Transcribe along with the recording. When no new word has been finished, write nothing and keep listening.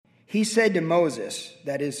He said to Moses,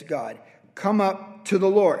 that is God, come up to the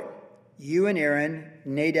Lord, you and Aaron,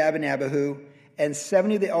 Nadab and Abihu, and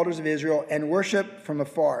 70 of the elders of Israel, and worship from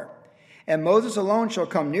afar. And Moses alone shall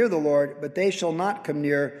come near the Lord, but they shall not come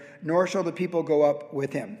near, nor shall the people go up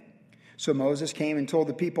with him. So Moses came and told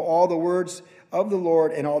the people all the words of the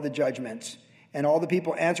Lord and all the judgments. And all the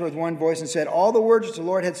people answered with one voice and said, all the words which the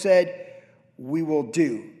Lord had said, we will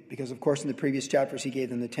do. Because, of course, in the previous chapters, he gave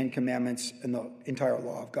them the 10 Commandments and the entire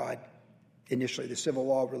law of God. Initially, the civil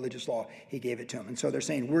law, religious law, he gave it to them. And so they're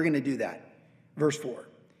saying, we're going to do that. Verse 4.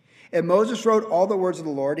 And Moses wrote all the words of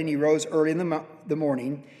the Lord, and he rose early in the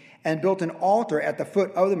morning and built an altar at the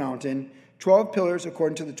foot of the mountain, 12 pillars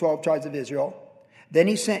according to the 12 tribes of Israel. Then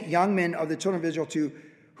he sent young men of the children of Israel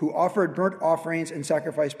who offered burnt offerings and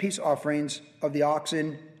sacrificed peace offerings of the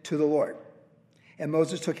oxen to the Lord. And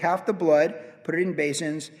Moses took half the blood, put it in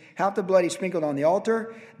basins, half the blood he sprinkled on the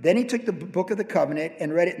altar. Then he took the book of the covenant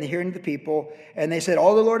and read it in the hearing of the people. And they said,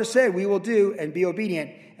 all the Lord has said, we will do, and be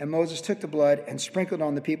obedient. And Moses took the blood and sprinkled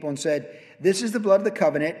on the people and said, this is the blood of the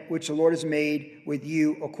covenant which the Lord has made with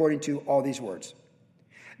you according to all these words.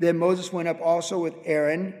 Then Moses went up also with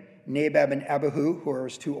Aaron, Nadab and Abihu, who are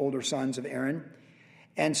his two older sons of Aaron,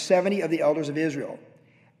 and 70 of the elders of Israel.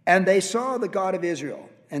 And they saw the God of Israel,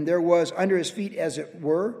 and there was under his feet, as it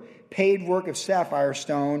were, paved work of sapphire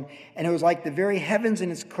stone, and it was like the very heavens in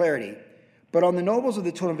its clarity. But on the nobles of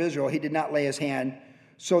the children of Israel he did not lay his hand.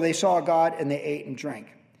 So they saw God, and they ate and drank.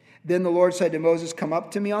 Then the Lord said to Moses, come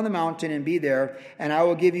up to me on the mountain and be there, and I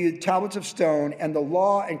will give you tablets of stone and the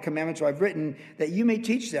law and commandments I've written, that you may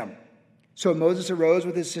teach them. So Moses arose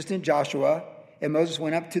with his assistant Joshua, and Moses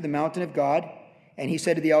went up to the mountain of God, and he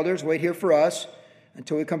said to the elders, wait here for us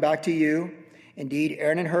until we come back to you. Indeed,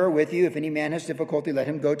 Aaron and Hur are with you. If any man has difficulty, let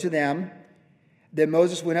him go to them. Then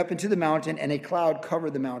Moses went up into the mountain, and a cloud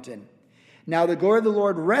covered the mountain. Now the glory of the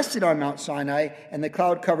Lord rested on Mount Sinai, and the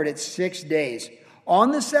cloud covered it 6 days.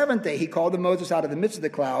 On the seventh day, he called to Moses out of the midst of the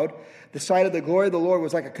cloud. The sight of the glory of the Lord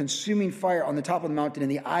was like a consuming fire on the top of the mountain in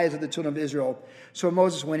the eyes of the children of Israel. So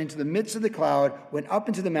Moses went into the midst of the cloud, went up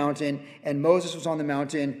into the mountain, and Moses was on the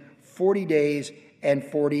mountain 40 days and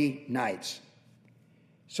 40 nights.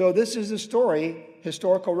 So this is the story,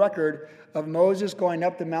 historical record, of Moses going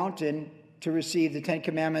up the mountain to receive the 10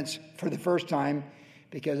 Commandments for the first time,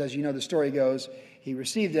 because as you know the story goes, he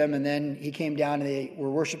received them, and then he came down and they were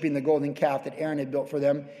worshiping the golden calf that Aaron had built for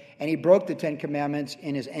them, and he broke the 10 Commandments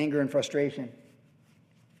in his anger and frustration.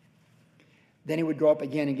 Then he would go up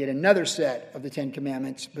again and get another set of the 10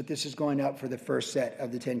 Commandments, but this is going up for the first set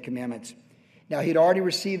of the 10 Commandments. Now, he'd already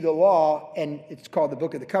received the law, and it's called the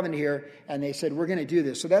Book of the Covenant here, and they said, we're going to do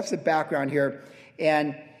this. So that's the background here,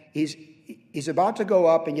 and he's about to go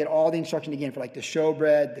up and get all the instruction again for like the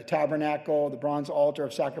showbread, the tabernacle, the bronze altar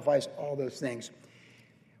of sacrifice, all those things.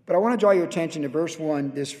 But I want to draw your attention to verse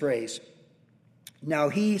 1, this phrase. Now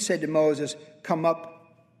he said to Moses, come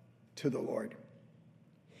up to the Lord.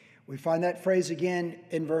 We find that phrase again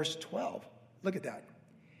in verse 12. Look at that.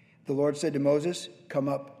 The Lord said to Moses, come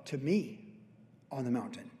up to me on the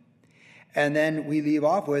mountain. And then we leave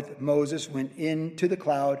off with Moses went into the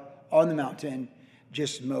cloud on the mountain,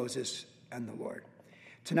 just Moses and the Lord.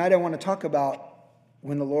 Tonight I want to talk about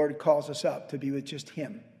when the Lord calls us up to be with just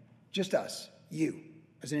him, just us, you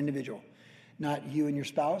as an individual. Not you and your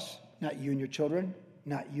spouse, not you and your children,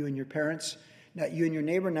 not you and your parents, not you and your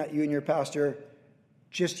neighbor, not you and your pastor,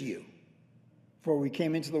 just you. For we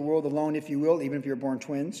came into the world alone, if you will, even if you're born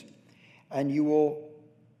twins, and you will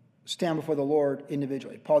stand before the Lord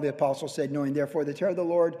individually. Paul the Apostle said, knowing therefore the terror of the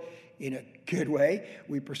Lord, in a good way,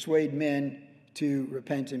 we persuade men to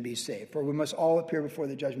repent and be saved. For we must all appear before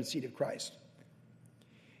the judgment seat of Christ.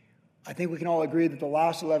 I think we can all agree that the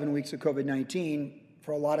last 11 weeks of COVID-19,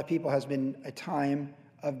 for a lot of people, has been a time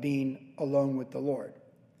of being alone with the Lord.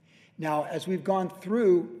 Now, as we've gone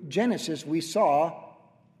through Genesis, we saw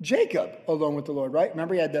Jacob alone with the Lord, right?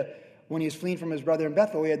 Remember, when he was fleeing from his brother in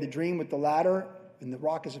Bethel, he had the dream with the ladder and the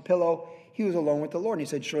rock as a pillow. He was alone with the Lord. And he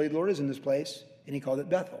said, surely the Lord is in this place. And he called it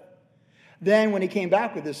Bethel. Then when he came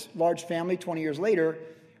back with this large family 20 years later,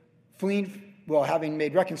 having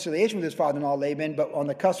made reconciliation with his father-in-law Laban, but on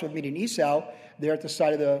the cusp of meeting Esau, there at the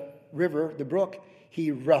side of the river, the brook, he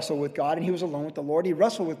wrestled with God, and he was alone with the Lord. He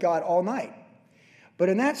wrestled with God all night. But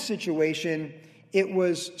in that situation, it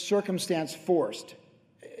was circumstance forced.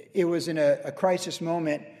 It was in a crisis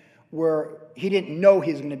moment where he didn't know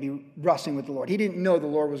he was going to be wrestling with the Lord. He didn't know the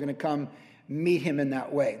Lord was going to come meet him in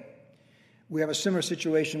that way. We have a similar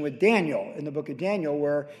situation with Daniel in the book of Daniel,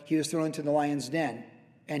 where he was thrown into the lion's den,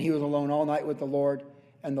 and he was alone all night with the Lord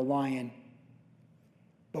and the lion.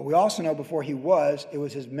 But we also know before it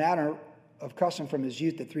was his manner of custom from his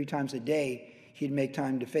youth that 3 times a day he'd make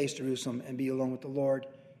time to face Jerusalem and be alone with the Lord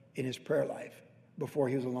in his prayer life before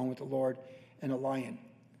he was alone with the Lord in a lion.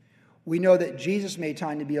 We know that Jesus made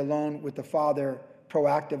time to be alone with the Father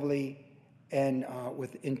proactively and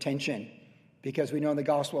with intention, because we know in the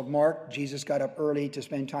Gospel of Mark, Jesus got up early to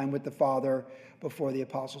spend time with the Father before the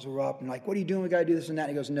apostles were up. And like, what are you doing? We got to do this and that.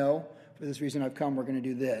 And he goes, no, for this reason I've come. We're going to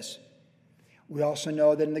do this. We also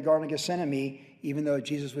know that in the Garden of Gethsemane, even though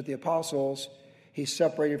Jesus with the apostles, he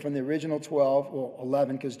separated from the original 12, well,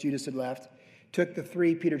 11 because Judas had left, took the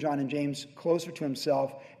 3, Peter, John, and James, closer to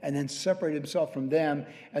himself, and then separated himself from them.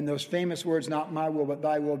 And those famous words, not my will, but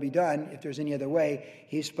thy will be done, if there's any other way,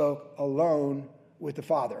 he spoke alone with the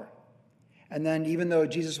Father. And then even though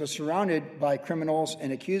Jesus was surrounded by criminals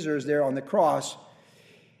and accusers there on the cross,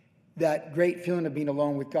 that great feeling of being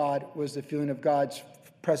alone with God was the feeling of God's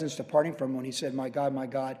presence departing from him when he said, my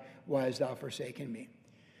God, why hast thou forsaken me?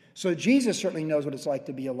 So Jesus certainly knows what it's like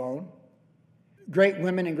to be alone. Great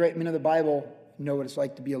women and great men of the Bible know what it's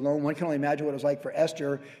like to be alone. One can only imagine what it was like for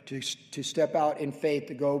Esther to step out in faith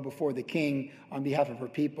to go before the king on behalf of her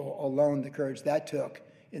people alone, the courage that took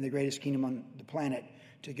in the greatest kingdom on the planet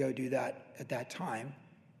to go do that at that time.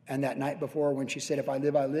 And that night before when she said, if I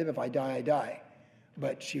live, I live. If I die, I die.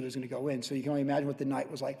 But she was going to go in. So you can only imagine what the night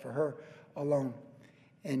was like for her alone.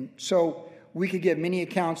 And so we could give many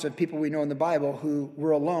accounts of people we know in the Bible who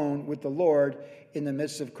were alone with the Lord in the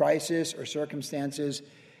midst of crisis or circumstances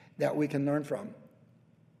that we can learn from.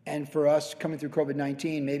 And for us coming through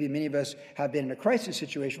COVID-19, maybe many of us have been in a crisis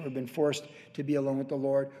situation where we've been forced to be alone with the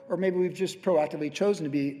Lord, or maybe we've just proactively chosen to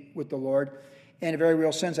be with the Lord. In a very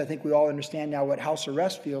real sense, I think we all understand now what house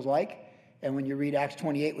arrest feels like. And when you read Acts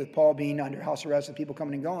 28 with Paul being under house arrest with people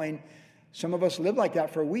coming and going, some of us live like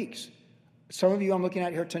that for weeks. Some of you I'm looking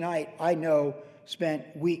at here tonight, I know,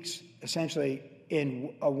 spent weeks essentially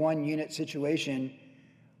in a one-unit situation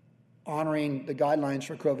honoring the guidelines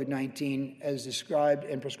for COVID-19 as described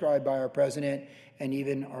and prescribed by our president and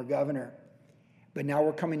even our governor. But now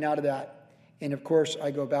we're coming out of that. And of course, I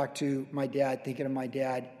go back to my dad, thinking of my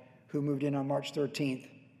dad who moved in on March 13th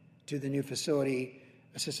to the new facility,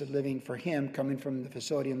 assisted living for him, coming from the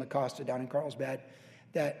facility in La Costa down in Carlsbad,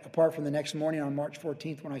 that apart from the next morning on March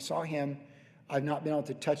 14th when I saw him, I've not been able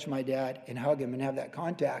to touch my dad and hug him and have that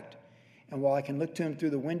contact. And while I can look to him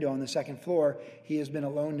through the window on the second floor, he has been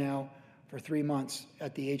alone now for 3 months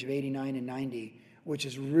at the age of 89 and 90, which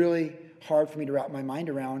is really hard for me to wrap my mind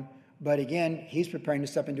around. But again, he's preparing to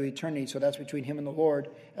step into eternity, so that's between him and the Lord,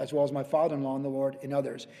 as well as my father-in-law and the Lord and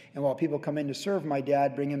others. And while people come in to serve my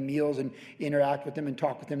dad, bring him meals and interact with him and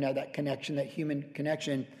talk with him, now that connection, that human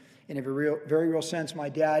connection, in a very real sense, my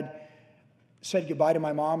dad said goodbye to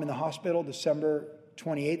my mom in the hospital December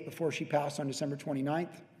 28th before she passed on December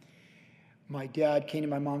 29th. My dad came to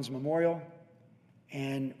my mom's memorial,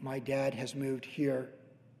 and my dad has moved here.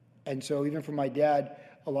 And so even for my dad,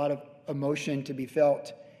 a lot of emotion to be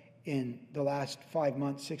felt in the last 5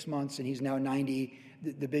 months, 6 months, and he's now 90.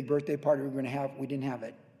 The big birthday party we were going to have, we didn't have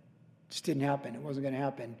it. It just didn't happen. It wasn't going to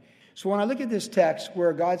happen. So when I look at this text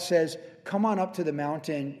where God says, come on up to the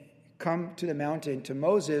mountain, come to the mountain to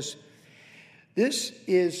Moses, this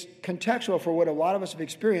is contextual for what a lot of us have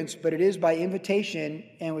experienced, but it is by invitation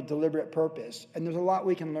and with deliberate purpose. And there's a lot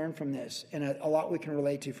we can learn from this and a lot we can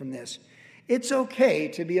relate to from this. It's okay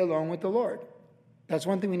to be alone with the Lord. That's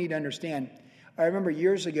one thing we need to understand. I remember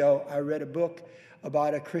years ago, I read a book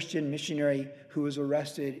about a Christian missionary who was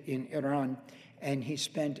arrested in Iran, and he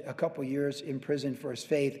spent a couple years in prison for his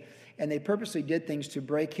faith, and they purposely did things to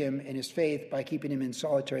break him in his faith by keeping him in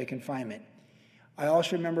solitary confinement. I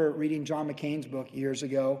also remember reading John McCain's book years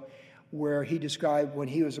ago, where he described when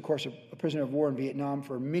he was, of course, a prisoner of war in Vietnam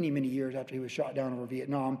for many, many years after he was shot down over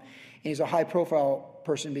Vietnam. And he's a high-profile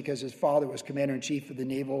person because his father was commander-in-chief of the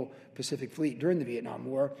Naval Pacific Fleet during the Vietnam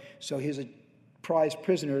War. So he was a prized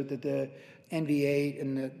prisoner that the NVA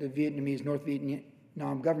and the Vietnamese, North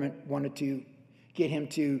Vietnam government wanted to get him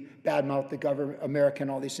to badmouth the government, America,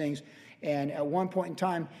 and all these things. And at one point in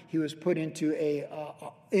time, he was put into a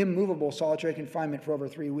immovable solitary confinement for over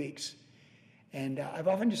 3 weeks. And I've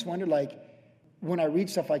often just wondered, like, when I read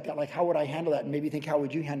stuff like that, like, how would I handle that? And maybe think, how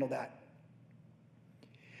would you handle that?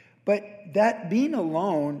 But that being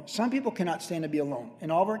alone, some people cannot stand to be alone.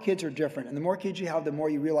 And all of our kids are different. And the more kids you have, the more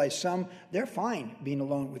you realize some, they're fine being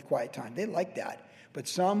alone with quiet time. They like that. But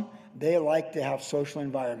some, they like to have social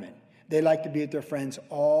environment. They like to be with their friends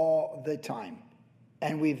all the time.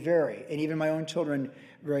 And we vary. And even my own children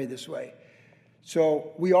vary this way.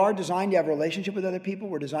 So we are designed to have a relationship with other people.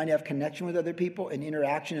 We're designed to have connection with other people and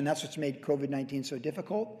interaction. And that's what's made COVID-19 so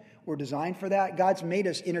difficult. We're designed for that. God's made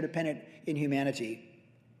us interdependent in humanity.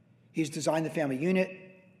 He's designed the family unit,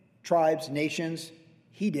 tribes, nations.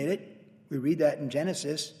 He did it. We read that in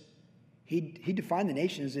Genesis. He defined the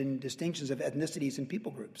nations in distinctions of ethnicities and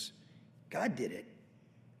people groups. God did it.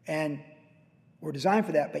 And we're designed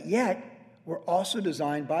for that, but yet we're also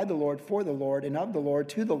designed by the Lord, for the Lord, and of the Lord,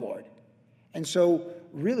 to the Lord. And so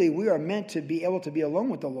really we are meant to be able to be alone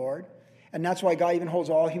with the Lord. And that's why God even holds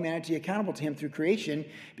all humanity accountable to him through creation,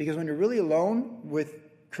 because when you're really alone with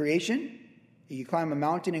creation, you climb a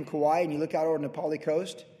mountain in Kauai and you look out over the Nepali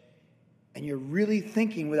coast, and you're really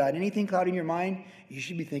thinking without anything clouding your mind, you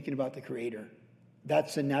should be thinking about the Creator.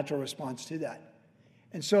 That's a natural response to that.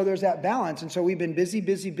 And so there's that balance. And so we've been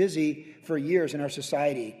busy for years in our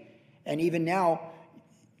society. And even now,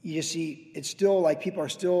 you just see it's still like people are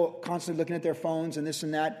still constantly looking at their phones and this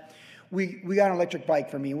and that. We got an electric bike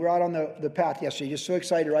for me. We were out on the path yesterday, just so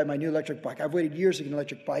excited to ride my new electric bike. I've waited years to get an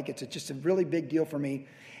electric bike. It's just a really big deal for me.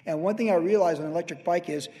 And one thing I realized on an electric bike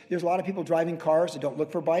is there's a lot of people driving cars that don't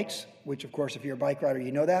look for bikes, which, of course, if you're a bike rider,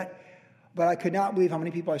 you know that. But I could not believe how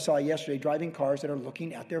many people I saw yesterday driving cars that are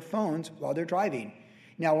looking at their phones while they're driving.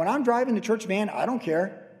 Now, when I'm driving the church van, I don't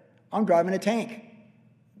care. I'm driving a tank.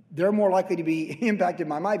 They're more likely to be impacted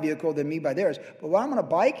by my vehicle than me by theirs. But when I'm on a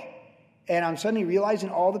bike and I'm suddenly realizing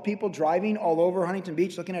all the people driving all over Huntington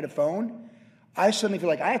Beach looking at a phone, I suddenly feel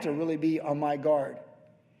like I have to really be on my guard.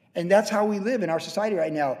 And that's how we live in our society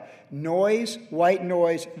right now. Noise, white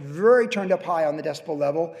noise, very turned up high on the decibel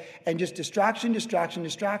level, and just distraction.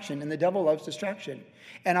 And the devil loves distraction.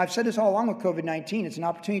 And I've said this all along with COVID-19. It's an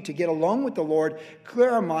opportunity to get alone with the Lord,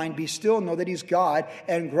 clear our mind, be still, know that he's God,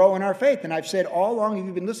 and grow in our faith. And I've said all along, if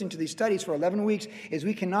you've been listening to these studies for 11 weeks, is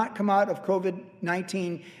we cannot come out of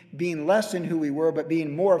COVID-19 being less than who we were, but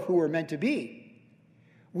being more of who we're meant to be.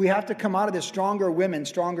 We have to come out of this stronger women,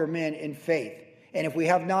 stronger men in faith. And if we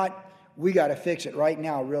have not, we got to fix it right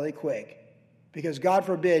now really quick. Because God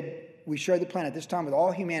forbid we share the planet this time with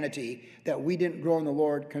all humanity that we didn't grow in the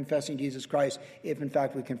Lord confessing Jesus Christ, if in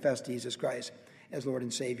fact we confess Jesus Christ as Lord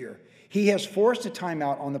and Savior. He has forced a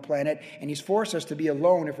timeout on the planet, and he's forced us to be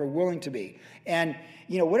alone if we're willing to be. And,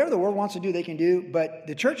 whatever the world wants to do, they can do, but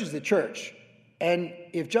the church is the church. And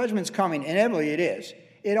if judgment's coming, inevitably it is,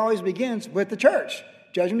 it always begins with the church.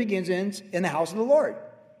 Judgment begins in the house of the Lord.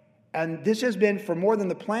 And this has been, for more than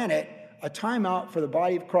the planet, a timeout for the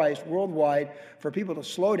body of Christ worldwide, for people to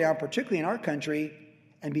slow down, particularly in our country,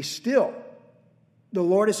 and be still. The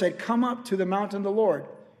Lord has said, come up to the mountain of the Lord.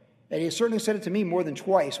 And he has certainly said it to me more than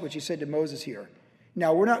twice, which he said to Moses here.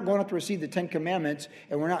 Now, we're not going up to receive the 10 Commandments,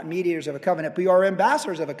 and we're not mediators of a covenant, but we are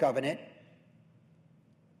ambassadors of a covenant,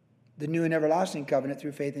 the new and everlasting covenant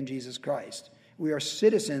through faith in Jesus Christ. We are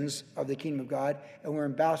citizens of the kingdom of God, and we're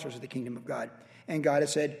ambassadors of the kingdom of God. And God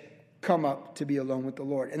has said, come up to be alone with the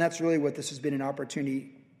Lord. And that's really what this has been an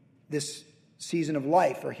opportunity, this season of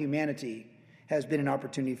life for humanity has been an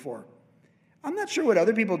opportunity for. I'm not sure what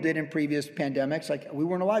other people did in previous pandemics. Like, we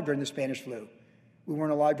weren't alive during the Spanish flu. We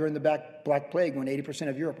weren't alive during the Black Plague when 80%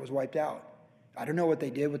 of Europe was wiped out. I don't know what they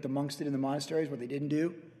did, what the monks did in the monasteries, what they didn't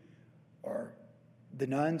do, or the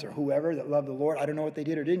nuns or whoever that loved the Lord. I don't know what they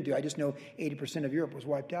did or didn't do. I just know 80% of Europe was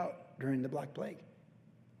wiped out during the Black Plague.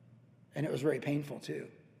 And it was very painful too.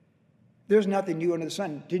 There's nothing new under the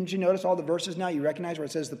sun. Didn't you notice all the verses now? You recognize where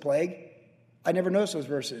it says the plague? I never noticed those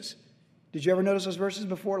verses. Did you ever notice those verses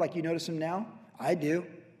before like you notice them now? I do.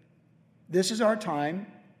 This is our time.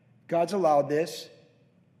 God's allowed this.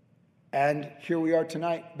 And here we are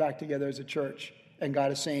tonight back together as a church. And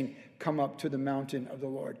God is saying, come up to the mountain of the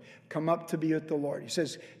Lord. Come up to be with the Lord. He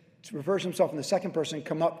says, refers to himself in the second person,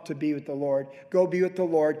 come up to be with the Lord. Go be with the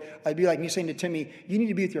Lord. I'd be like me saying to Timmy, you need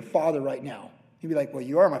to be with your father right now. He'd be like, well,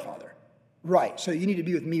 you are my father. Right, so you need to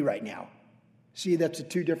be with me right now. See, that's the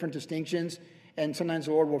two different distinctions. And sometimes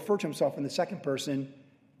the Lord will refer to himself in the second person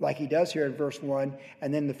like he does here in verse 1,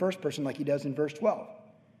 and then the first person like he does in verse 12.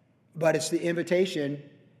 But it's the invitation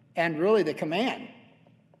and really the command.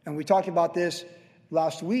 And we talked about this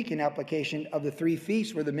last week in application of the 3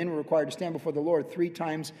 feasts where the men were required to stand before the Lord 3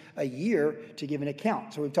 times a year to give an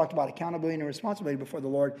account. So we've talked about accountability and responsibility before the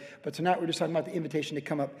Lord. But tonight we're just talking about the invitation to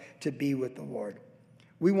come up to be with the Lord.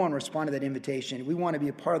 We want to respond to that invitation. We want to be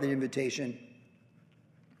a part of that invitation.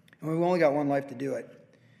 And we've only got one life to do it.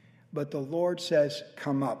 But the Lord says,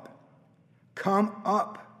 come up. Come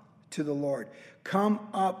up to the Lord. Come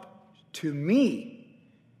up to me.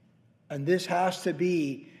 And this has to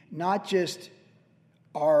be not just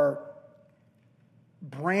our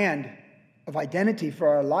brand of identity for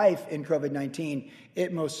our life in COVID-19.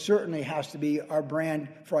 It most certainly has to be our brand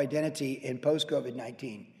for identity in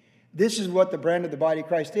post-COVID-19. This is what the brand of the body of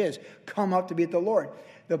Christ is. Come up to be with the Lord.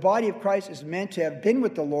 The body of Christ is meant to have been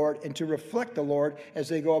with the Lord and to reflect the Lord as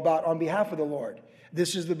they go about on behalf of the Lord.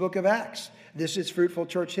 This is the book of Acts. This is fruitful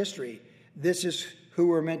church history. This is who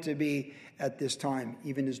we're meant to be at this time,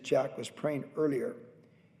 even as Jack was praying earlier.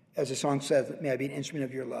 As the song says, may I be an instrument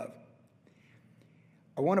of your love.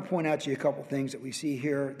 I want to point out to you a couple things that we see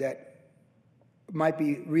here that might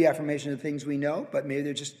be reaffirmation of things we know, but maybe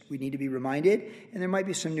they're just, we need to be reminded, and there might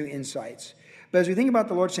be some new insights. But as we think about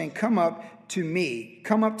the Lord saying, come up to me,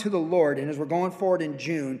 come up to the Lord, and as we're going forward in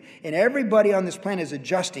June, and everybody on this planet is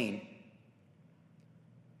adjusting,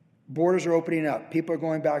 borders are opening up, people are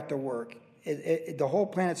going back to work, the whole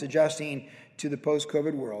planet's adjusting to the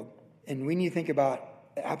post-COVID world, and we need to think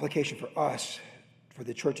about the application for us, for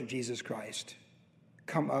the Church of Jesus Christ.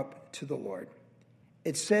 Come up to the Lord.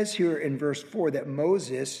 It says here in verse 4 that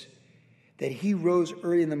Moses, that he rose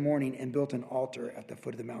early in the morning and built an altar at the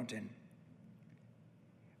foot of the mountain.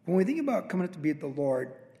 When we think about coming up to be with the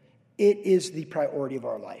Lord, it is the priority of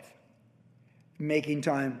our life, making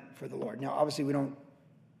time for the Lord. Now, obviously, we don't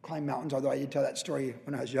climb mountains, although I did tell that story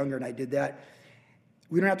when I was younger and I did that.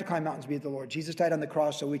 We don't have to climb mountains to be with the Lord. Jesus died on the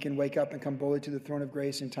cross so we can wake up and come boldly to the throne of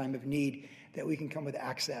grace in time of need, that we can come with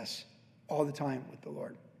access all the time with the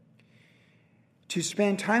Lord. To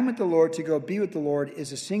spend time with the Lord, to go be with the Lord, is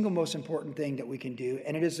the single most important thing that we can do.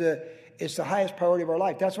 And it's the highest priority of our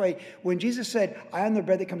life. That's why when Jesus said, I am the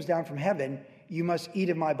bread that comes down from heaven, you must eat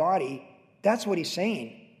of my body, that's what he's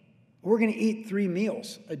saying. We're going to eat 3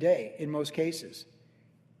 meals a day in most cases.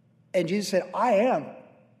 And Jesus said, I am.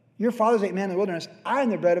 Your fathers ate manna in the wilderness. I am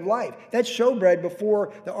the bread of life. That's showbread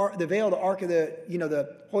before the veil, the ark of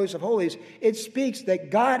the holiest of holies. It speaks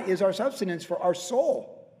that God is our substance for our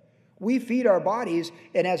soul. We feed our bodies,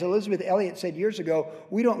 and as Elizabeth Elliot said years ago,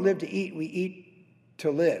 we don't live to eat, we eat to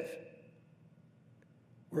live.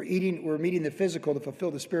 We're meeting the physical to fulfill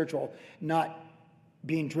the spiritual, not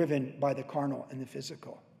being driven by the carnal and the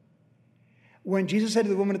physical. When Jesus said to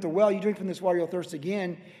the woman at the well, you drink from this water, you'll thirst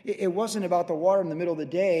again, it wasn't about the water in the middle of the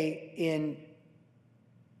day in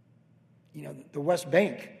the West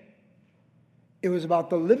Bank. It was about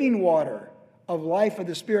the living water of life of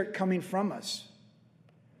the Spirit coming from us.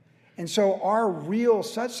 And so our real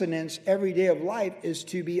sustenance every day of life is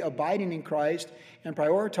to be abiding in Christ and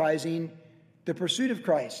prioritizing the pursuit of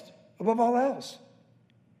Christ above all else.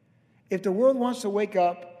 If the world wants to wake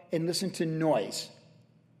up and listen to noise,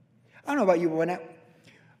 I don't know about you, but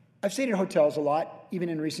I've stayed in hotels a lot, even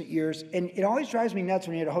in recent years, and it always drives me nuts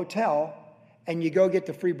when you're at a hotel and you go get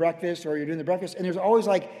the free breakfast or you're doing the breakfast, and there's always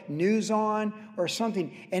like news on or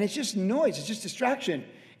something, and it's just noise, it's just distraction.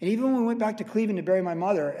 And even when we went back to Cleveland to bury my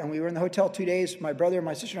mother, and we were in the hotel 2 days, my brother and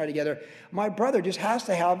my sister and I together, my brother just has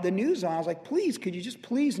to have the news on. I was like, please, could you just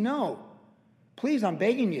please no? Please, I'm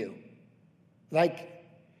begging you. Like,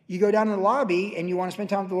 you go down in the lobby and you want to spend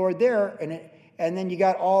time with the Lord there, and then you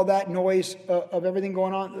got all that noise of everything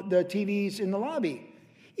going on, the TVs in the lobby.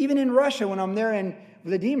 Even in Russia, when I'm there in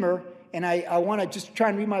Vladimir, and I want to just try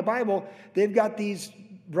and read my Bible, they've got these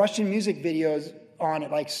Russian music videos on at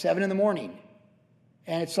like 7 in the morning.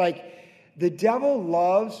 And it's like the devil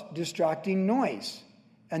loves distracting noise.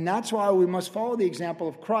 And that's why we must follow the example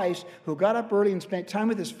of Christ, who got up early and spent time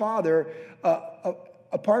with his Father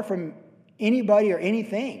apart from anybody or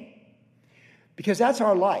anything. Because that's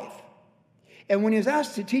our life. And when he was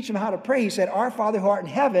asked to teach him how to pray, he said, Our Father who art in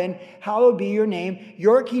heaven, hallowed be your name.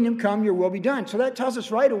 Your kingdom come, your will be done. So that tells us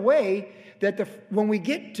right away that when we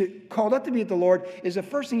get called up to be with the Lord, is the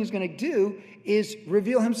first thing he's going to do is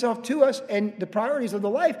reveal himself to us and the priorities of the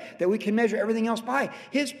life that we can measure everything else by.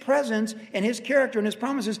 His presence and his character and his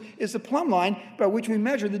promises is the plumb line by which we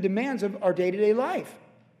measure the demands of our day-to-day life.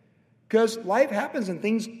 Because life happens and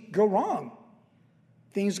things go wrong.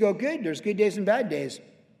 Things go good. There's good days and bad days.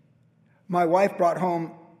 My wife brought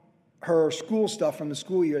home her school stuff from the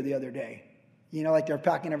school year the other day. Like they're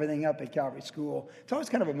packing everything up at Calvary School. It's always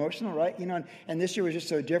kind of emotional, right? And this year was just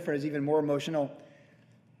so different. It's even more emotional.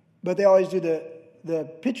 But they always do the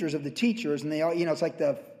pictures of the teachers, and they all, it's like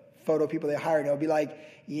the photo people they hired. It'll be like,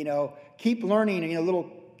 keep learning, little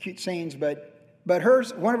cute sayings. But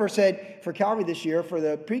one of her said for Calvary this year for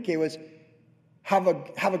the pre-K was, have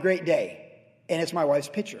a great day. And it's my wife's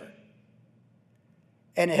picture.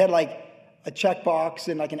 And it had like a checkbox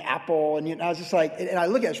and like an apple. And I was just like, and I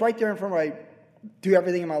look at it, it's right there in front of me. I do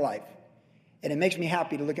everything in my life. And it makes me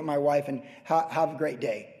happy to look at my wife and have a great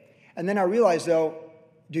day. And then I realized, though,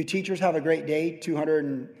 do teachers have a great day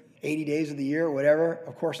 280 days of the year or whatever?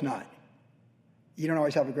 Of course not. You don't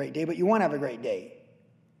always have a great day, but you want to have a great day.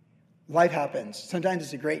 Life happens. Sometimes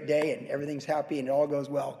it's a great day and everything's happy and it all goes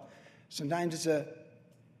well. Sometimes it's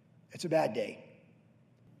It's a bad day.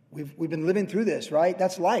 We've been living through this, right?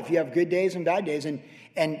 That's life. You have good days and bad days, and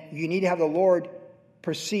you need to have the Lord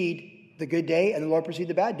precede the good day and the Lord precede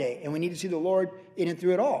the bad day. And we need to see the Lord in and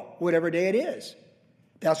through it all, whatever day it is.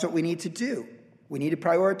 That's what we need to do. We need to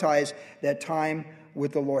prioritize that time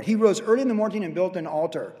with the Lord. He rose early in the morning and built an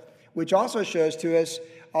altar, which also shows to us,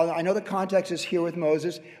 I know the context is here with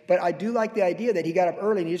Moses, but I do like the idea that he got up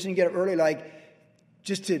early, and he just didn't get up early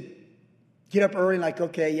just to get up early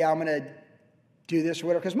okay, yeah, I'm going to do this or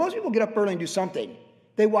whatever. Because most people get up early and do something.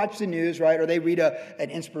 They watch the news, right? Or they read an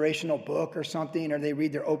inspirational book or something, or they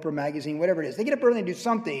read their Oprah magazine, whatever it is. They get up early and do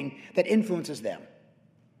something that influences them.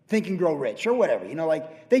 Think and Grow Rich or whatever.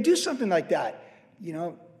 They do something like that.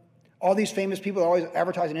 All these famous people are always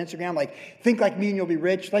advertising on Instagram, think like me and you'll be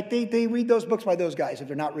rich. They read those books by those guys if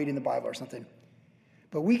they're not reading the Bible or something.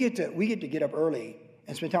 But we get to get up early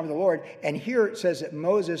and spend time with the Lord. And here it says that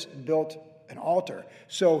Moses built an altar.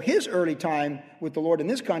 So his early time with the Lord in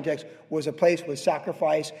this context was a place with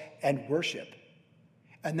sacrifice and worship.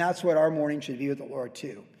 And that's what our morning should be with the Lord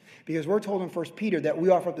too. Because we're told in 1 Peter that we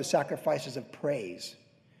offer up the sacrifices of praise,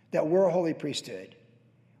 that we're a holy priesthood.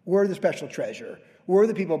 We're the special treasure. We're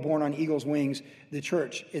the people born on eagle's wings, the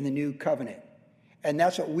church in the new covenant. And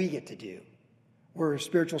that's what we get to do. We're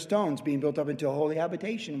spiritual stones being built up into a holy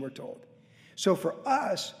habitation, we're told. So for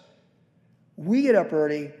us, we get up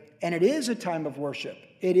early, and it is a time of worship.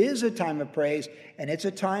 It is a time of praise, and it's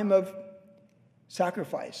a time of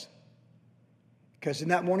sacrifice. Because in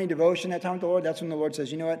that morning devotion, that time with the Lord, that's when the Lord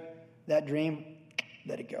says, you know what? That dream,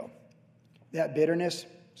 let it go. That bitterness,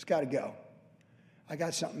 it's got to go. I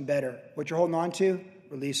got something better. What you're holding on to,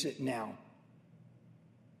 release it now.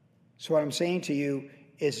 So what I'm saying to you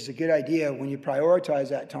is it's a good idea when you prioritize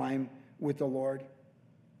that time with the Lord.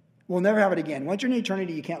 We'll never have it again. Once you're in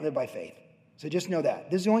eternity, you can't live by faith. So just know that.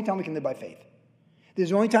 This is the only time we can live by faith. This is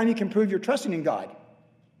the only time you can prove you're trusting in God,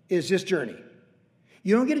 is this journey.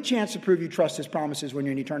 You don't get a chance to prove you trust his promises when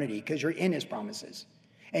you're in eternity because you're in his promises.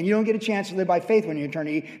 And you don't get a chance to live by faith when you're in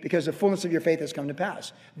eternity because the fullness of your faith has come to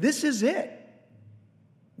pass. This is it.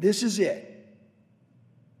 This is it.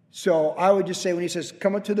 So I would just say when he says,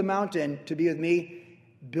 come up to the mountain to be with me,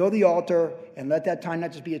 build the altar and let that time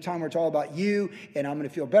not just be a time where it's all about you and I'm going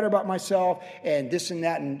to feel better about myself and this and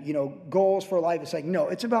that and, goals for life. It's no,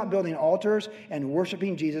 it's about building altars and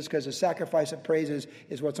worshiping Jesus because the sacrifice of praises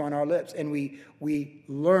is what's on our lips. And we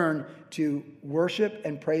learn to worship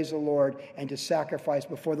and praise the Lord and to sacrifice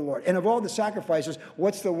before the Lord. And of all the sacrifices,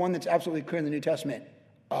 what's the one that's absolutely clear in the New Testament?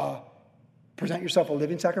 Present yourself a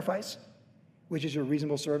living sacrifice, which is your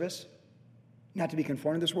reasonable service, not to be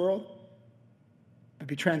conformed to this world, but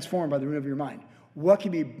be transformed by the renewal of your mind. What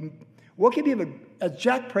could be, as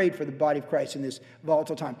Jack prayed for the body of Christ in this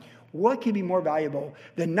volatile time, what could be more valuable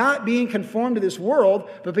than not being conformed to this world,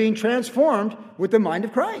 but being transformed with the mind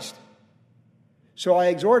of Christ? So I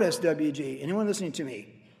exhort us, WG, anyone listening to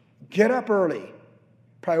me, get up early,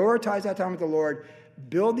 prioritize that time with the Lord,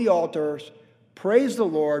 build the altars, praise the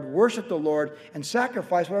Lord, worship the Lord, and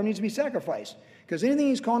sacrifice whatever needs to be sacrificed. Because anything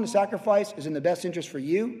he's calling to sacrifice is in the best interest for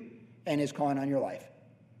you and his calling on your life.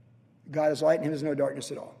 God is light, and him is no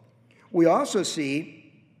darkness at all. We also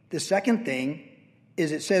see the second thing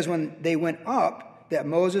is it says when they went up that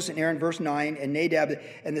Moses and Aaron, verse 9, and Nadab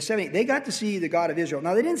and the 70, they got to see the God of Israel.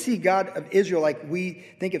 Now, they didn't see God of Israel like we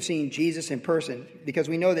think of seeing Jesus in person because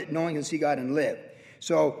we know that no one can see God and live.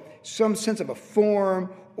 So some sense of a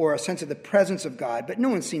form or a sense of the presence of God, but no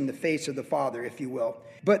one's seen the face of the Father, if you will.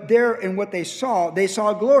 But there in what they saw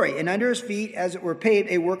glory, and under his feet, as it were paved,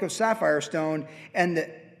 a work of sapphire stone, and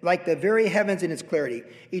like the very heavens in its clarity.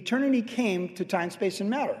 Eternity came to time, space, and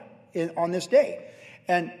matter on this day.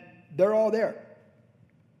 And they're all there.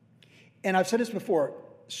 And I've said this before,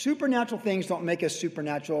 supernatural things don't make us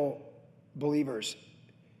supernatural believers.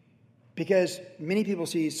 Because many people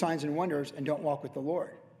see signs and wonders and don't walk with the Lord.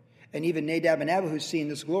 And even Nadab and Abihu, who's seen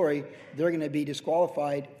this glory, they're going to be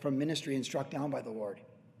disqualified from ministry and struck down by the Lord.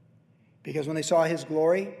 Because when they saw his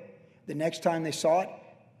glory, the next time they saw it,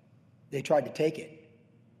 they tried to take it.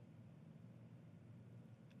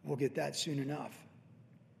 We'll get that soon enough.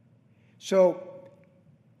 So,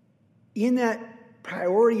 in that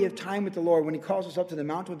priority of time with the Lord, when he calls us up to the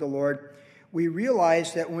mountain with the Lord, we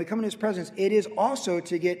realize that when we come into his presence, it is also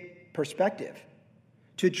to get perspective,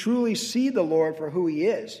 to truly see the Lord for who he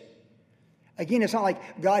is. Again, it's not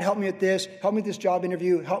like, God, help me with this job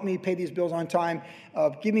interview, help me pay these bills on time,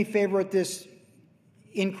 give me favor at this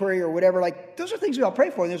inquiry or whatever. Like, those are things we all pray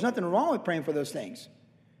for, and there's nothing wrong with praying for those things.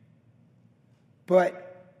 But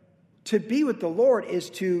to be with the Lord is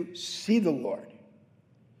to see the Lord.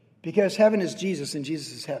 Because heaven is Jesus and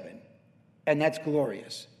Jesus is heaven. And that's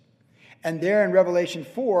glorious. And there in Revelation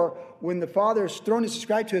 4, when the Father's throne is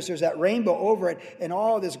described to us, there's that rainbow over it and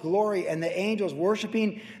all this glory and the angels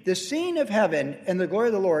worshiping. The scene of heaven and the glory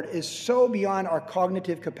of the Lord is so beyond our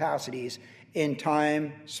cognitive capacities in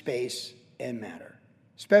time, space, and matter,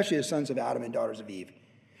 especially as sons of Adam and daughters of Eve.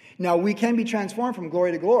 Now, we can be transformed from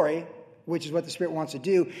glory to glory, which is what the Spirit wants to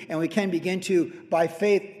do, and we can begin to, by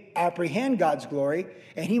faith, apprehend God's glory,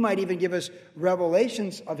 and He might even give us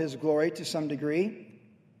revelations of His glory to some degree,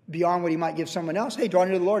 beyond what He might give someone else. Hey, draw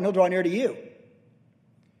near to the Lord, and He'll draw near to you.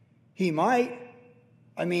 He might.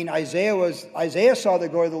 I mean, Isaiah saw the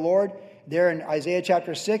glory of the Lord there in Isaiah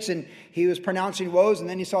chapter 6, and he was pronouncing woes, and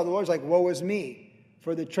then he saw the Lord's like, woe is me,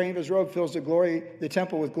 for the train of His robe fills the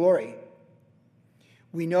temple with glory.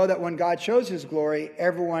 We know that when God shows His glory,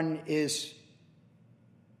 everyone is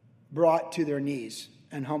brought to their knees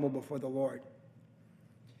and humble before the Lord.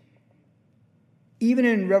 Even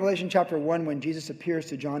in Revelation chapter 1, when Jesus appears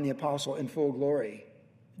to John the Apostle in full glory,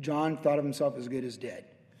 John thought of himself as good as dead.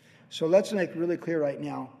 So let's make really clear right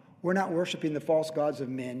now, we're not worshiping the false gods of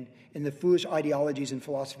men and the foolish ideologies and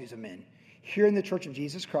philosophies of men. Here in the Church of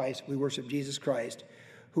Jesus Christ, we worship Jesus Christ,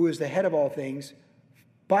 who is the head of all things,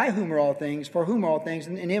 by whom are all things, for whom are all things,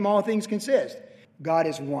 and in Him all things consist. God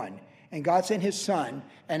is one. And God sent His Son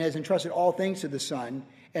and has entrusted all things to the Son,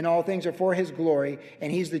 and all things are for His glory,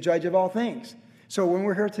 and He's the judge of all things. So when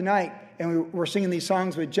we're here tonight and we're singing these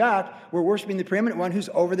songs with Jack, we're worshiping the preeminent one who's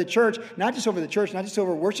over the church, not just over the church, not just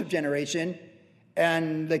over worship generation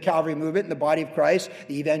and the Calvary movement and the body of Christ,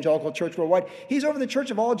 the evangelical church worldwide. He's over the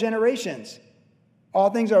church of all generations. All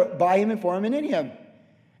things are by Him and for Him and in Him.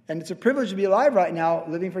 And it's a privilege to be alive right now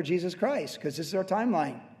living for Jesus Christ, because this is our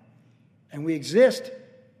timeline. And we exist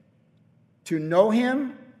to know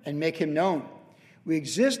Him and make Him known. We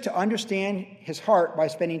exist to understand His heart by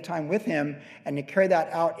spending time with Him and to carry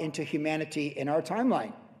that out into humanity in our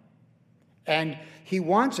timeline. And He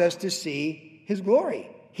wants us to see His glory.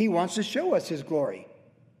 He wants to show us His glory.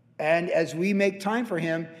 And as we make time for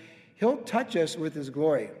Him, He'll touch us with His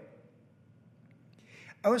glory.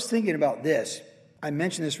 I was thinking about this. I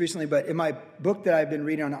mentioned this recently, but in my book that I've been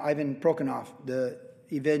reading on Ivan Prokhanov, the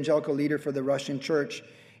evangelical leader for the Russian church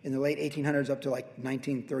in the late 1800s up to like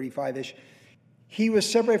 1935-ish, he was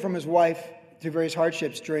separated from his wife through various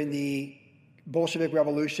hardships during the Bolshevik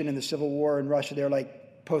Revolution and the Civil War in Russia. They're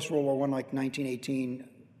like post-World War I, like 1918,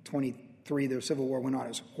 23, the Civil War went on. It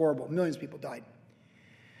was horrible. Millions of people died.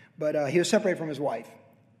 But he was separated from his wife.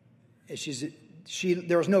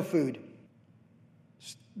 There was no food.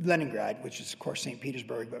 Leningrad, which is, of course, St.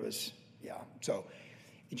 Petersburg, but it was, So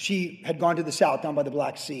she had gone to the south, down by the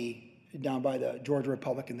Black Sea, down by the Georgia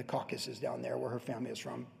Republic and the Caucasus down there where her family is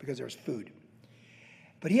from, because there was food.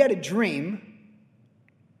 But he had a dream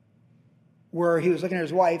where he was looking at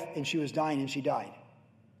his wife and she was dying and she died.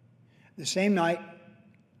 The same night,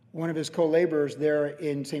 one of his co-laborers there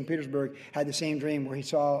in St. Petersburg had the same dream where he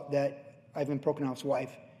saw that Ivan Prokhanov's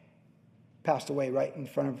wife passed away right in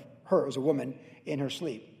front of her. It was a woman in her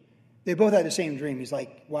sleep. They both had the same dream. He's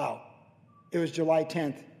like, wow. It was July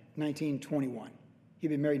 10th, 1921. He'd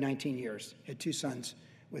been married 19 years, had 2 sons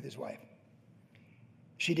with his wife.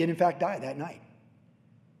 She did, in fact, die that night.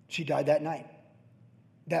 She died that night,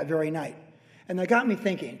 that very night. And that got me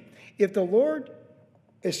thinking, if the Lord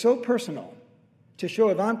is so personal to show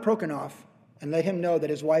Ivan Prokhanov and let him know that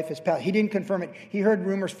his wife has passed. He didn't confirm it. He heard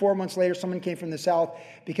rumors 4 months later someone came from the south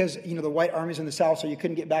because, the white army's in the south, so you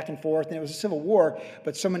couldn't get back and forth. And it was a civil war,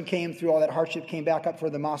 but someone came through all that hardship, came back up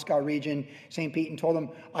for the Moscow region, St. Pete, and told him,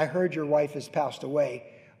 I heard your wife has passed away.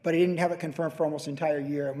 But he didn't have it confirmed for almost an entire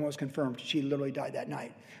year. And when it was confirmed, she literally died that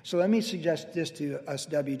night. So let me suggest this to us,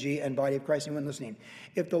 WG and Body of Christ, anyone listening.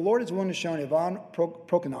 If the Lord is willing to show Ivan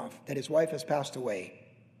Prokhanov that his wife has passed away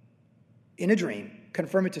in a dream,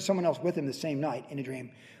 confirm it to someone else with him the same night in a dream,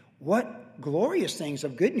 what glorious things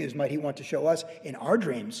of good news might He want to show us in our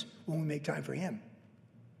dreams when we make time for Him?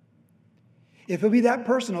 If it'll be that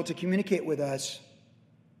personal to communicate with us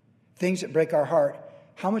things that break our heart,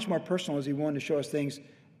 how much more personal is He willing to show us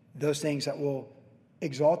those things that will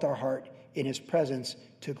exalt our heart in His presence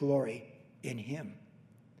to glory in Him?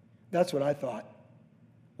 That's what I thought.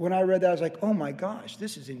 When I read that, I was like, oh my gosh,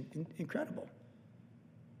 this is incredible.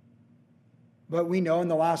 But we know in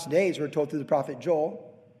the last days, we're told through the prophet Joel,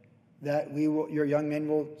 that your young men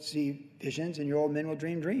will see visions and your old men will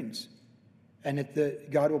dream dreams. And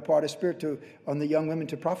that God will pour out His Spirit on the young women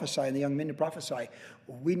to prophesy and the young men to prophesy.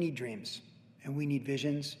 We need dreams, and we need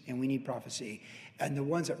visions, and we need prophecy. And the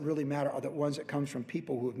ones that really matter are the ones that come from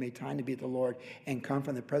people who have made time to be with the Lord and come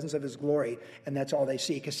from the presence of His glory, and that's all they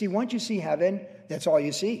see. Because see, once you see heaven, that's all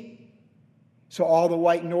you see. So all the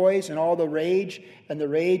white noise and all the rage,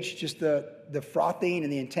 just the frothing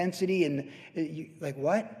and the intensity, and like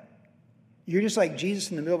what? You're just like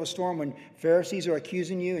Jesus in the middle of a storm when Pharisees are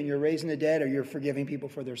accusing you and you're raising the dead or you're forgiving people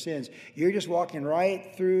for their sins. You're just walking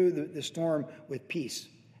right through the storm with peace.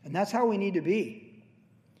 And that's how we need to be.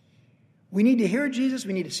 We need to hear Jesus,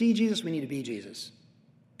 we need to see Jesus, we need to be Jesus.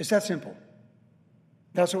 It's that simple.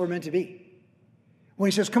 That's what we're meant to be. When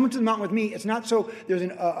he says, come into the mountain with me, it's not so there's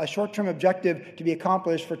a short-term objective to be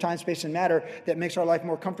accomplished for time, space, and matter that makes our life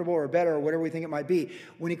more comfortable or better or whatever we think it might be.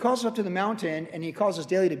 When he calls us up to the mountain and he calls us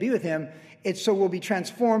daily to be with him, it's so we'll be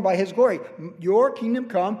transformed by his glory. Your kingdom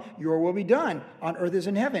come, your will be done on earth as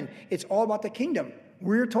in heaven. It's all about the kingdom.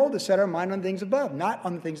 We're told to set our mind on things above, not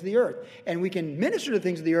on the things of the earth. And we can minister to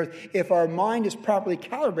things of the earth if our mind is properly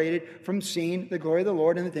calibrated from seeing the glory of the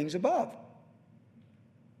Lord and the things above.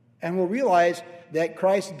 And we'll realize that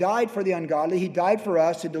Christ died for the ungodly. He died for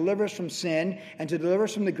us to deliver us from sin and to deliver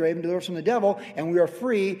us from the grave and deliver us from the devil. And we are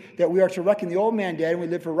free, that we are to reckon the old man dead and we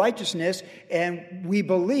live for righteousness. And we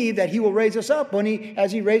believe that he will raise us up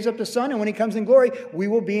as he raised up the Son. And when he comes in glory, we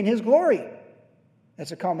will be in his glory.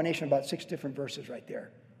 That's a combination of about 6 different verses right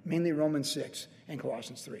there. Mainly Romans 6 and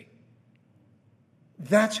Colossians 3.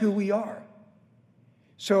 That's who we are.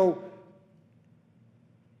 So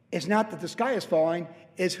it's not that the sky is falling.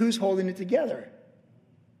 Is who's holding it together.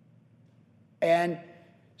 And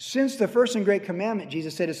since the first and great commandment,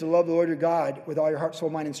 Jesus said, is to love the Lord your God with all your heart, soul,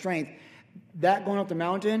 mind, and strength, that going up the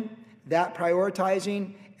mountain, that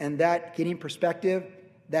prioritizing, and that getting perspective,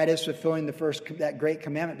 that is fulfilling that great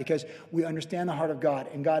commandment, because we understand the heart of God,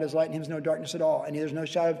 and God is light, and him is no darkness at all, and there's no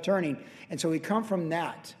shadow of turning. And so we come from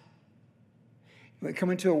that. We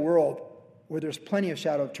come into a world where there's plenty of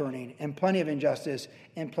shadow of turning, and plenty of injustice,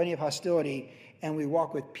 and plenty of hostility, and we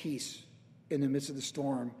walk with peace in the midst of the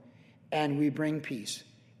storm, and we bring peace,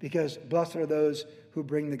 because blessed are those who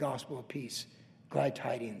bring the gospel of peace, glad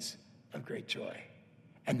tidings of great joy.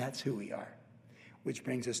 And that's who we are, which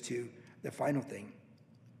brings us to the final thing.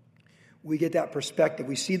 We get that perspective.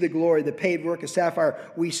 We see the glory, the paved work of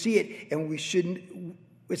sapphire. We see it, and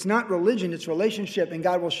it's not religion, it's relationship, and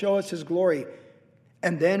God will show us his glory.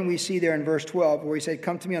 And then we see there in verse 12 where he said,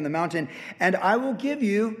 come to me on the mountain, and I will give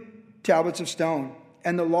you tablets of stone,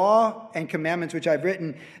 and the law and commandments which I've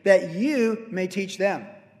written, that you may teach them.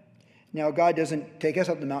 Now, God doesn't take us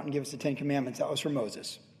up the mountain and give us the 10 commandments. That was for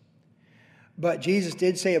Moses. But Jesus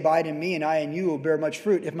did say, abide in me, and I in you will bear much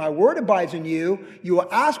fruit. If my word abides in you, you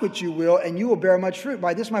will ask what you will, and you will bear much fruit.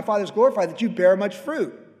 By this my Father is glorified, that you bear much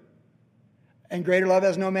fruit. And greater love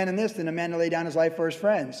has no man in this than a man to lay down his life for his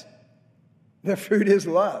friends. The fruit is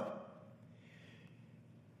love.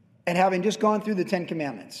 And having just gone through the 10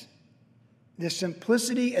 commandments, the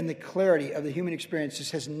simplicity and the clarity of the human experience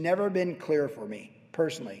just has never been clear for me,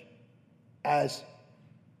 personally, as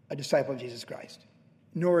a disciple of Jesus Christ,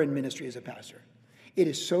 nor in ministry as a pastor. It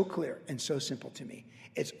is so clear and so simple to me.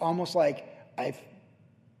 It's almost like I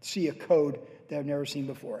see a code that I've never seen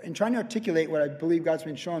before. And trying to articulate what I believe God's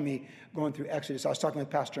been showing me going through Exodus. I was talking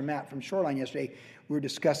with Pastor Matt from Shoreline yesterday. We were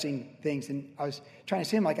discussing things, and I was trying to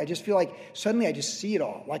say to him, I just feel like suddenly I just see it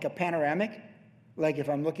all, like a panoramic. Like if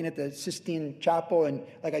I'm looking at the Sistine Chapel, and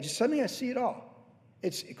suddenly I see it all.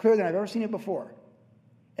 It's clearer than I've ever seen it before.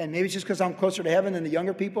 And maybe it's just because I'm closer to heaven than the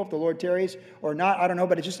younger people, if the Lord tarries, or not, I don't know,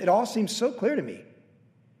 but it all seems so clear to me.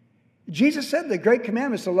 Jesus said the great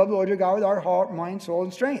commandment is to love the Lord your God with our heart, mind, soul,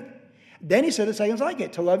 and strength. Then he said the second's like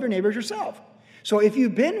it, to love your neighbors yourself. So if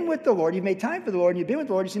you've been with the Lord, you've made time for the Lord, and you've been with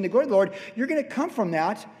the Lord, you've seen the glory of the Lord, you're going to come from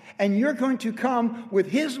that, and you're going to come with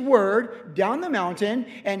his word down the mountain,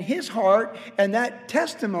 and his heart, and that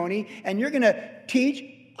testimony, and you're going to teach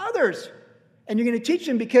others. And you're going to teach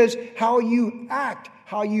them because how you act,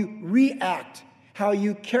 how you react, how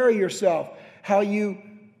you carry yourself,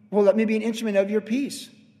 let me be an instrument of your peace.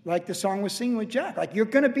 Like the song was singing with Jack. Like, you're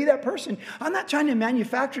going to be that person. I'm not trying to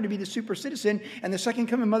manufacture to be the super citizen and the second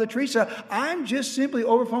coming of Mother Teresa. I'm just simply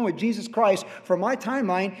overflowing with Jesus Christ for my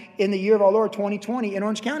timeline in the year of our Lord 2020 in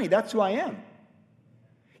Orange County. That's who I am.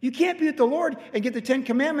 You can't be with the Lord and get the 10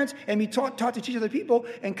 commandments and be taught to teach other people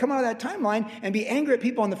and come out of that timeline and be angry at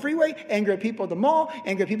people on the freeway, angry at people at the mall,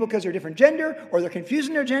 angry at people because they're a different gender or they're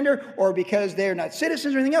confusing their gender or because they're not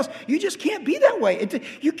citizens or anything else. You just can't be that way.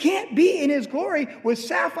 You can't be in his glory with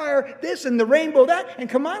sapphire this and the rainbow that and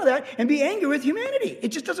come out of that and be angry with humanity. It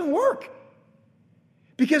just doesn't work.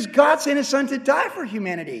 Because God sent his son to die for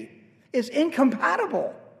humanity. It's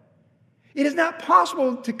incompatible. It is not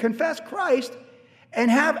possible to confess Christ and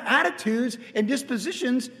have attitudes and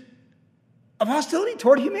dispositions of hostility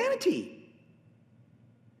toward humanity.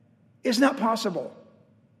 It's not possible.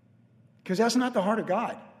 Because that's not the heart of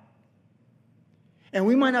God. And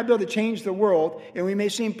we might not be able to change the world, and we may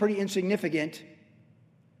seem pretty insignificant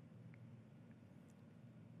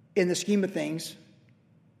in the scheme of things.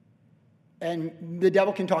 And the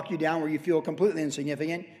devil can talk you down where you feel completely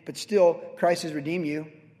insignificant, but still Christ has redeemed you,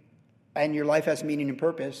 and your life has meaning and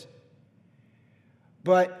purpose.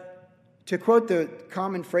 But to quote the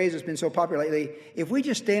common phrase that's been so popular lately, if we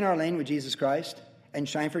just stay in our lane with Jesus Christ and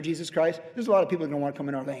shine for Jesus Christ, there's a lot of people that don't want to come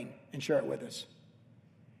in our lane and share it with us.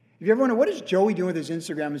 If you ever wonder, what is Joey doing with his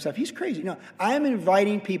Instagram and stuff? He's crazy. No, I am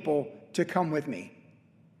inviting people to come with me.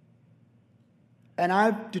 And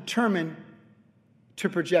I've determined to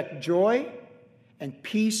project joy and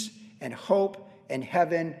peace and hope and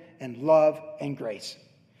heaven and love and grace.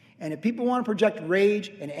 And if people want to project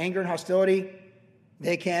rage and anger and hostility,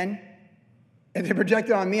 they can. If they project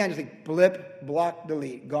it on me, I just think, blip, block,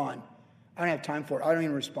 delete, gone. I don't have time for it. I don't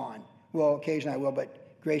even respond. Well, occasionally I will,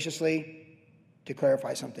 but graciously to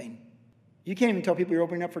clarify something. You can't even tell people you're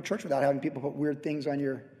opening up for church without having people put weird things on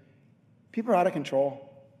your... People are out of control.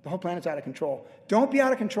 The whole planet's out of control. Don't be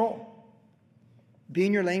out of control. Be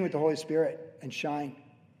in your lane with the Holy Spirit and shine.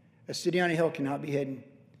 A city on a hill cannot be hidden.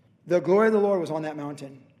 The glory of the Lord was on that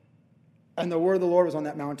mountain. And the word of the Lord was on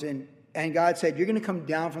that mountain. And God said, you're going to come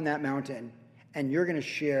down from that mountain and you're going to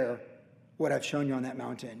share what I've shown you on that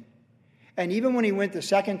mountain. And even when he went the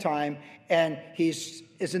second time and is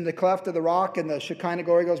in the cleft of the rock and the Shekinah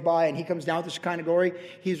glory goes by and he comes down with the Shekinah glory,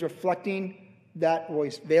 he's reflecting that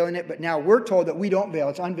voice, veiling it. But now we're told that we don't veil.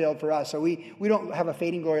 It's unveiled for us. So we don't have a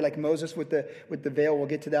fading glory like Moses with the veil. We'll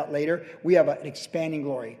get to that later. We have an expanding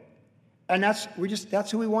glory. And that's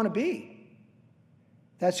who we want to be.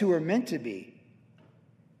 That's who we're meant to be.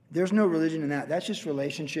 There's no religion in that. That's just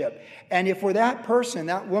relationship. And if we're that person,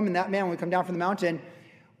 that woman, that man, when we come down from the mountain,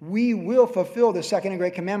 we will fulfill the second and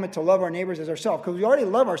great commandment to love our neighbors as ourselves, because we already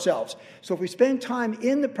love ourselves. So if we spend time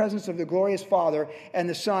in the presence of the glorious Father and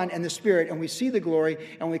the Son and the Spirit, and we see the glory,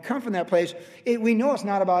 and we come from that place, we know it's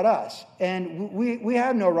not about us. And we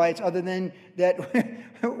have no rights other than that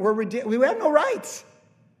we have no rights.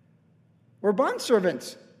 We're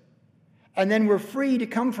bondservants. And then we're free to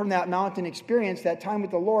come from that mountain experience, that time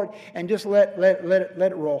with the Lord, and just let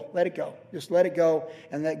it roll. Let it go. Just let it go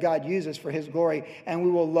and let God use us for his glory. And we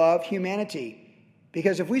will love humanity.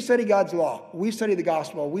 Because if we study God's law, we study the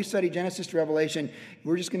gospel, we study Genesis to Revelation,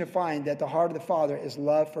 we're just going to find that the heart of the Father is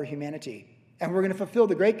love for humanity. And we're going to fulfill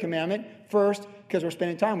the great commandment first because we're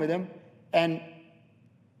spending time with him and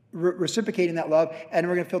reciprocating that love. And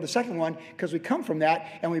we're going to fulfill the second one because we come from that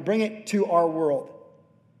and we bring it to our world.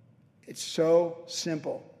 It's so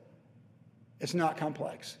simple. It's not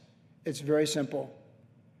complex. It's very simple.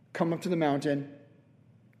 Come up to the mountain,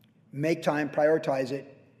 make time, prioritize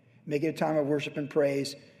it, make it a time of worship and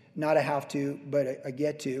praise, not a have to, but a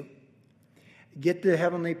get to. Get the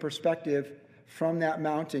heavenly perspective from that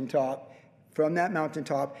mountaintop,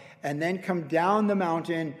 and then come down the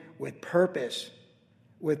mountain with purpose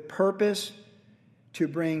to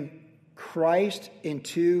bring Christ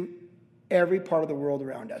into every part of the world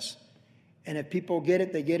around us. And if people get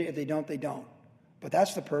it, they get it. If they don't, they don't. But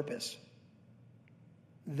that's the purpose.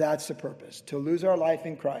 That's the purpose. To lose our life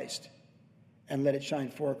in Christ and let it shine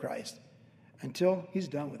for Christ until he's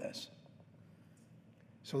done with us.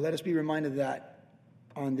 So let us be reminded of that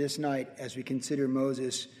on this night as we consider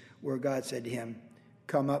Moses, where God said to him,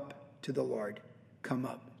 come up to the Lord. Come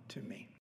up to me.